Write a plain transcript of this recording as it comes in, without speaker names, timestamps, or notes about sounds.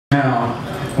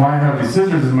why I have these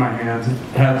scissors in my hands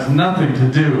has nothing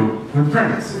to do with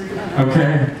Prince,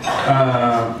 okay?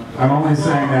 I'm only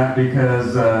saying that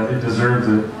because it deserves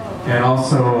it. And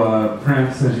also,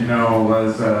 Prince, as you know,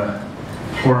 was,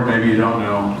 or maybe you don't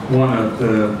know, one of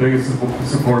the biggest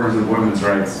supporters of women's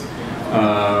rights.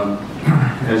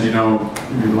 As you know,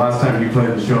 the last time he played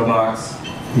the Showbox,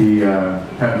 he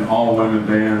had an all-women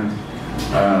band,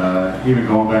 even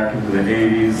going back into the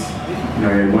 80s. You know,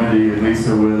 he had Wendy and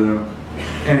Lisa with him.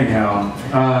 Anyhow,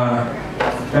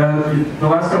 the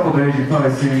last couple of days you've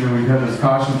probably seen that we've had this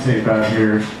caution tape out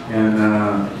here, and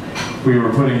we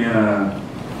were putting in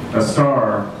a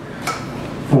star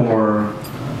for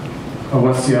a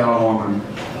West Seattle woman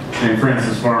named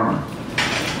Frances Farmer.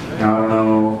 Now, I don't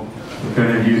know if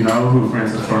any of you know who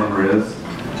Frances Farmer is,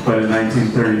 but in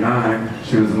 1939,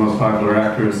 she was the most popular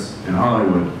actress in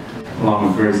Hollywood, along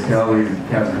with Grace Kelly and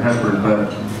Katharine Hepburn.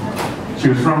 But she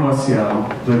was from West Seattle,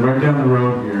 lived right down the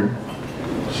road here.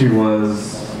 She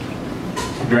was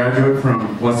a graduate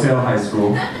from West Seattle High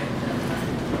School.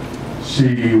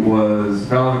 She was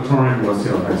valedictorian at West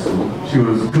Seattle High School. She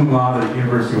was cum laude at the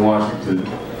University of Washington.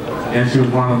 And she was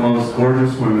one of the most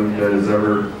gorgeous women that has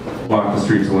ever walked the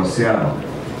streets of West Seattle.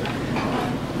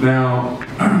 Now,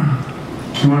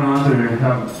 she went on to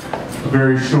have a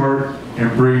very short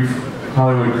and brief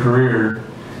Hollywood career,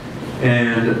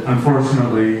 and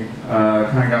unfortunately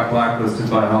kind of got blacklisted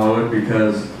by Hollywood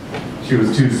because she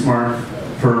was too smart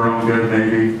for her own good,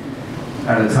 maybe,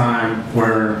 at a time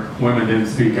where women didn't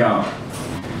speak out.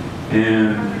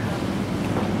 And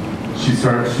she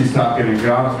stopped getting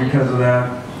jobs because of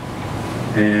that,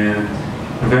 and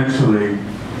eventually,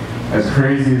 as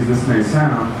crazy as this may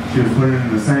sound, she was put in an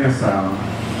insane asylum.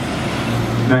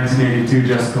 In 1982,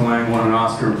 Jessica Lange won an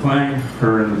Oscar playing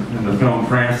her in the film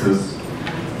Frances.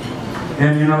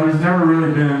 And you know, there's never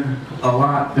really been a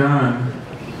lot done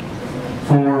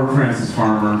for Frances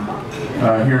Farmer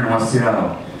here in West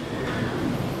Seattle.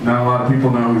 Not a lot of people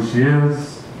know who she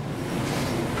is.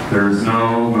 There's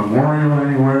no memorial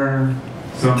anywhere.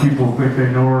 Some people think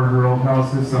they know where her old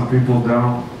house is, some people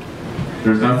don't.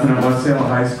 There's nothing at West Seattle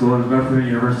High School, there's nothing at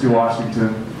University of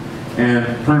Washington. And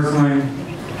personally,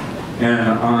 and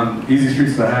on Easy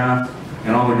Street's behalf,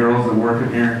 and all the girls that work in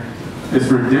here, it's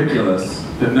ridiculous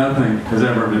that nothing has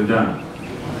ever been done.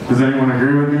 Does anyone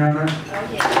agree with me on that?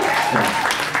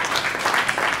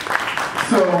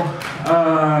 So,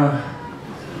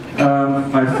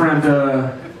 my friend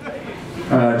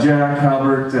Jack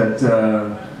Halbert at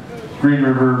Green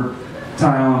River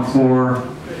Tile and Floor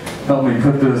helped me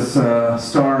put this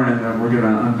star in that we're going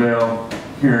to unveil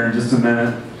here in just a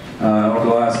minute over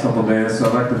the last couple of days. So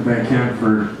I'd like to thank him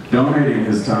for donating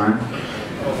his time.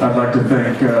 I'd like to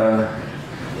thank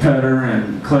Petter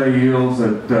and Clay Yields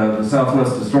at the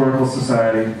Southwest Historical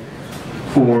Society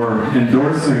for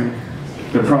endorsing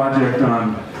the project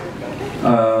on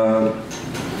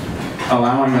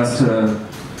allowing us to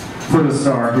put a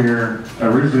star here.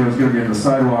 Originally it was going to be in the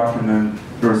sidewalk, and then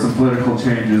there were some political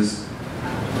changes.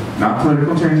 Not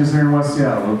political changes here in West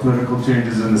Seattle, but political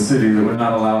changes in the city that would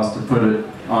not allow us to put it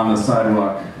on the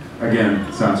sidewalk.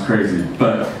 Again, sounds crazy,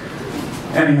 but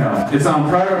anyhow, it's on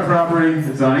private property,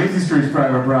 it's on Easy Street's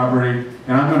private property,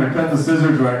 and I'm going to cut the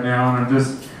scissors right now, and I'm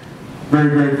just very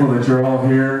grateful that you're all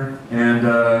here, and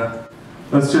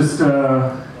let's just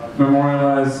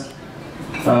memorialize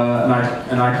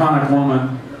an iconic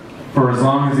woman for as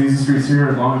long as Easy Street's here,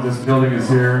 as long as this building is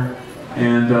here,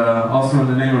 and also in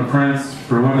the name of Prince,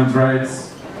 for women's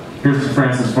rights, here's to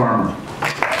Frances Farmer.